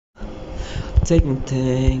Take one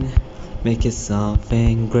thing, make it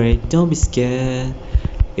something great. Don't be scared.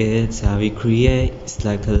 It's how we create. It's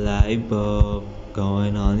like a light bulb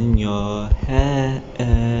going on in your head.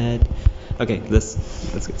 Okay, let's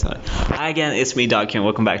get started. Hi again, it's me, Dark, and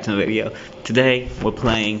welcome back to the video. Today we're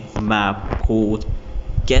playing a map called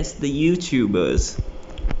Guess the YouTubers.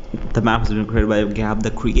 The map has been created by Gab,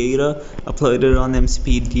 the creator. Uploaded it on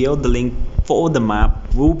MCPDO. The link for the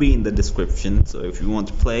map will be in the description. So if you want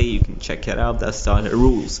to play, you can check it out. That's the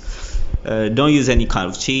rules. Don't use any kind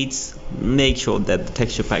of cheats. Make sure that the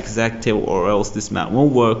texture pack is active, or else this map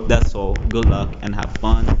won't work. That's all. Good luck and have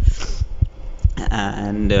fun.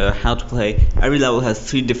 And how to play. Every level has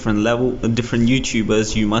three different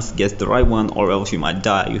YouTubers. You must guess the right one, or else you might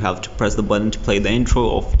die. You have to press the button to play the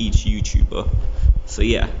intro of each YouTuber. So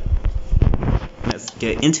yeah, let's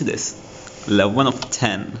get into this. Level 1 of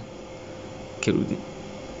 10. I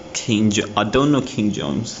don't know King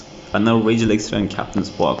Jones. I know Rage Elixir and Captain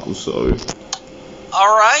Sparkle. So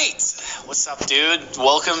alright, what's up, dude?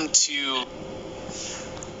 Welcome to...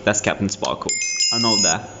 That's Captain Sparkle. I know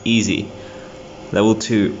that. Easy. Level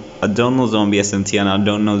 2. I don't know Zombie SMT and I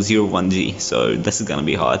don't know 01G. So this is gonna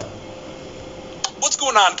be hard. What's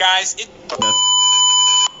going on, guys?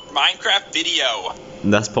 Minecraft video.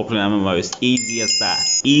 That's popular MMOs. Easy as that.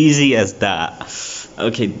 Easy as that.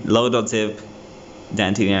 Okay, low.zip,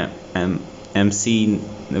 Dante and MC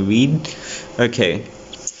Naveed. Okay,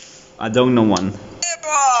 I don't know one.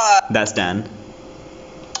 That's Dan.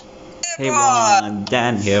 Hey everyone,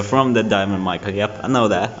 Dan here from the Diamond Michael. Yep, I know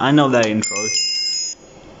that. I know that intro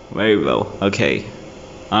very well. Okay,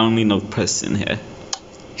 I only know Preston here.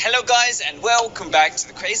 Hello guys, and welcome back to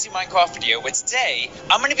the crazy Minecraft video, where today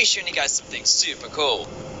I'm going to be showing you guys something super cool.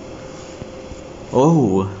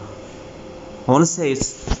 Oh, I want to say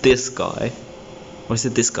it's this guy. Or is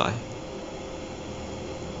it this guy?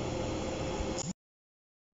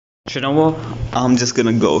 You know what? I'm just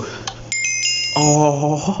gonna go.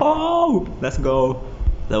 Oh, let's go.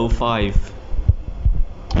 Level 5.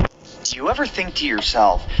 Do you ever think to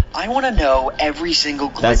yourself, I want to know every single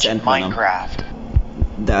glitch in Minecraft?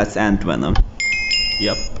 That's Ant Venom.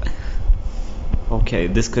 Yep. Okay,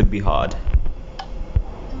 this could be hard.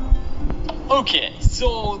 Okay,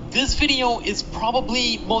 so this video is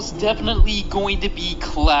probably most definitely going to be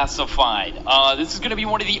classified. This is going to be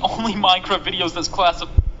one of the only Minecraft videos that's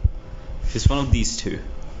classified. It's one of these two.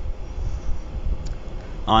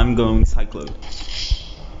 I'm going Cyclone.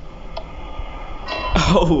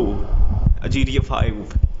 Oh, a GTA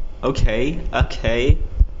 5. Okay, okay.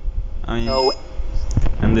 I mean, no.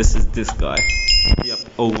 And this is this guy. Yep,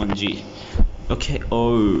 01G. Okay,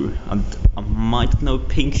 oh, I might know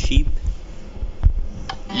Pink Sheep.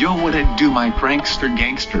 Yo, what it do, my prankster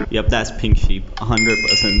gangster? Yep, that's Pink Sheep.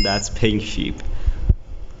 100% that's Pink Sheep.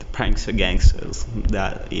 The prankster gangsters.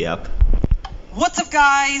 That, yep. What's up,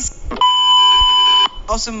 guys?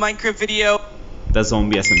 Awesome Minecraft video. That's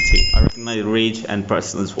Zombie SMT. I recognize Rage and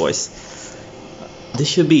Preston's voice. This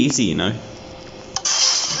should be easy, you know.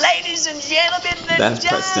 Ladies and gentlemen, the That's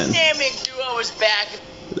Preston. dynamic duo is back.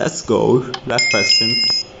 Let's go. That's Preston.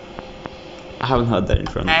 I haven't heard that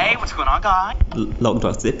intro. Hey, what's going on, guys?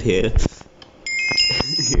 Log.zip here.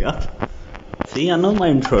 Yep. See, I know my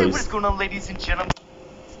intros. Hey, what is going on, ladies and gentlemen?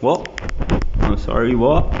 What? I'm sorry,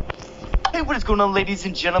 what? Hey, what is going on, ladies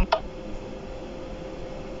and gentlemen?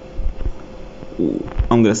 Ooh,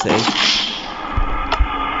 I'm gonna say.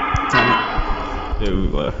 Damn it. There we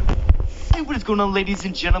were. Hey, what is going on, ladies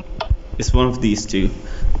and gentlemen? It's one of these two.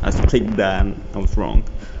 I clicked that and I was wrong.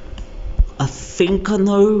 I think I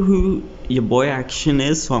know who your boy Action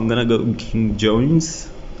is, so I'm gonna go King Jones.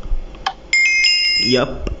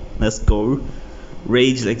 Yep, let's go.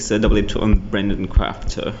 Rage like W2 on Brendan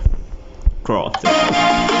Crafter.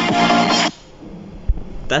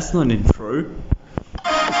 That's not an intro.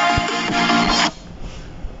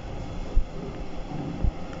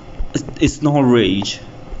 It's not Rage.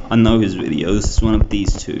 I know his videos. It's one of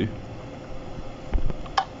these two.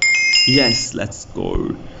 Yes, let's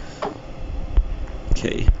go.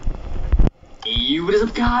 Okay. Hey, what is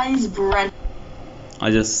up, guys? Brandon.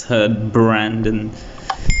 I just heard Brandon.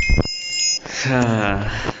 I'm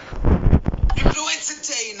going to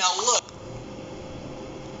tell you now, look.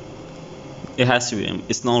 It has to be him.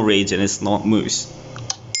 It's not Rage and it's not Moose.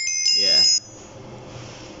 Yeah.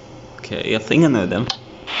 Okay, I think I know them.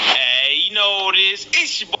 Hey, you know what it is?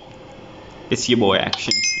 It's your boy. It's your boy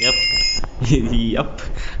Action. Yep. Yep.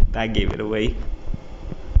 That gave it away.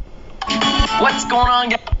 What's going on,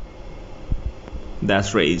 guys?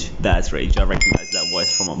 That's Rage. That's Rage. I recognize that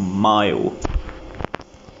voice from a mile.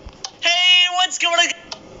 Hey, what's going on?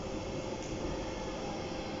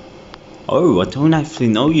 Oh, I don't actually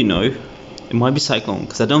know, you know. It might be Cyclone,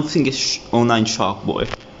 because I don't think it's online Shark Boy.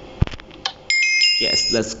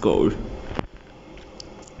 Yes, let's go.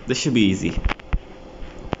 This should be easy.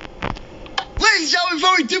 Ladies and gentlemen,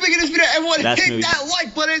 before we do begin this video, everyone That's hit me. that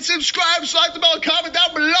like button, subscribe, slide the bell, comment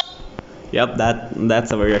down below. Yep,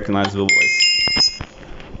 that's a very recognizable voice.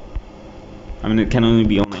 I mean, it can only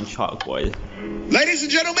be online Shark Boy. Ladies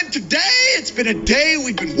and gentlemen, today it's been a day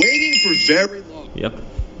we've been waiting for very long. Yep.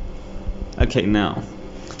 Okay, now,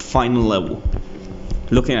 final level.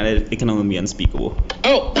 Looking at it, it can only be unspeakable.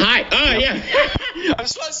 Oh, hi. Oh, Yep. yeah. I'm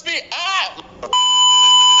supposed to be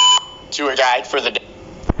to a guide for the day.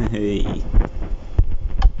 Hey.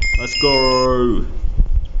 Let's go.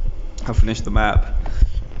 I finished the map.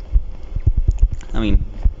 I mean,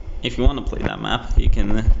 if you want to play that map, you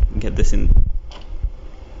can get this in.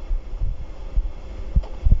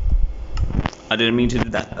 I didn't mean to do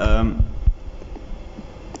that.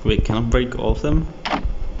 Wait, can I break all of them?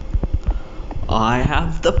 I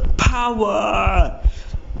have the power!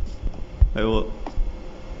 Wait, what?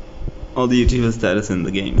 All the YouTubers that is in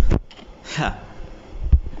the game. Ha!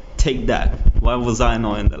 Take that. Why was I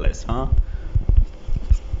not in the list, huh?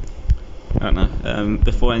 I don't know.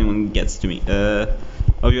 Before anyone gets to me,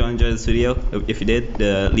 hope you all enjoyed this video. If you did,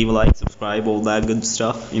 leave a like, subscribe, all that good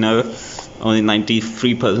stuff. You know, only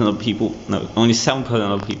 93% of people, no, only 7%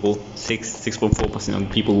 of people, 6.4% of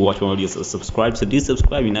people who watch my videos are subscribed. So do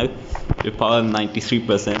subscribe. You know, you're part of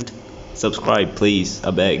 93%. Subscribe, please.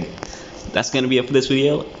 I beg. That's gonna be it for this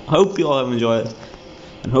video. Hope you all have enjoyed,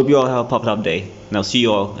 and hope you all have a popped up day. And I'll see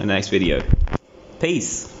you all in the next video.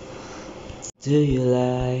 Peace. Do you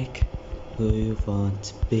like who you want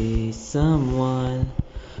to be? Someone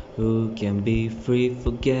who can be free.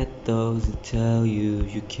 Forget those who tell you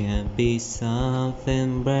you can't be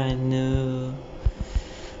something brand new.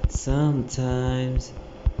 Sometimes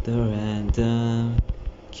the random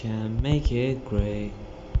can make it great.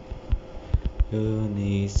 Who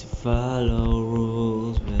needs to follow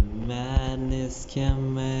rules when madness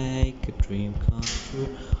can make a dream come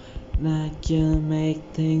true? And I can make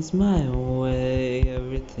things my way.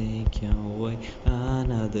 Everything can wait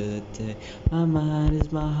another day. My mind is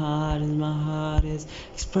my heart, and my heart is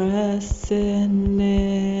expressing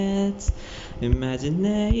its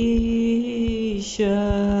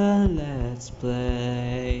imagination. Let's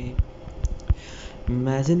play.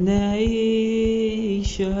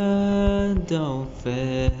 Imagination, don't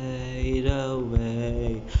fade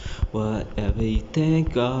away. Whatever you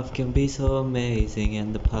think of can be so amazing,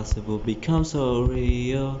 and the possible becomes so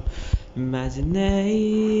real.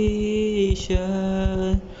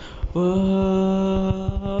 Imagination,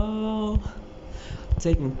 whoa.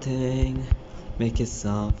 Take one thing, make it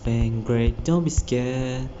something great. Don't be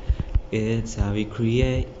scared, it's how we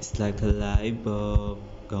create. It's like a light bulb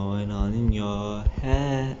going on in your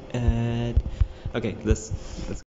head. Okay, let's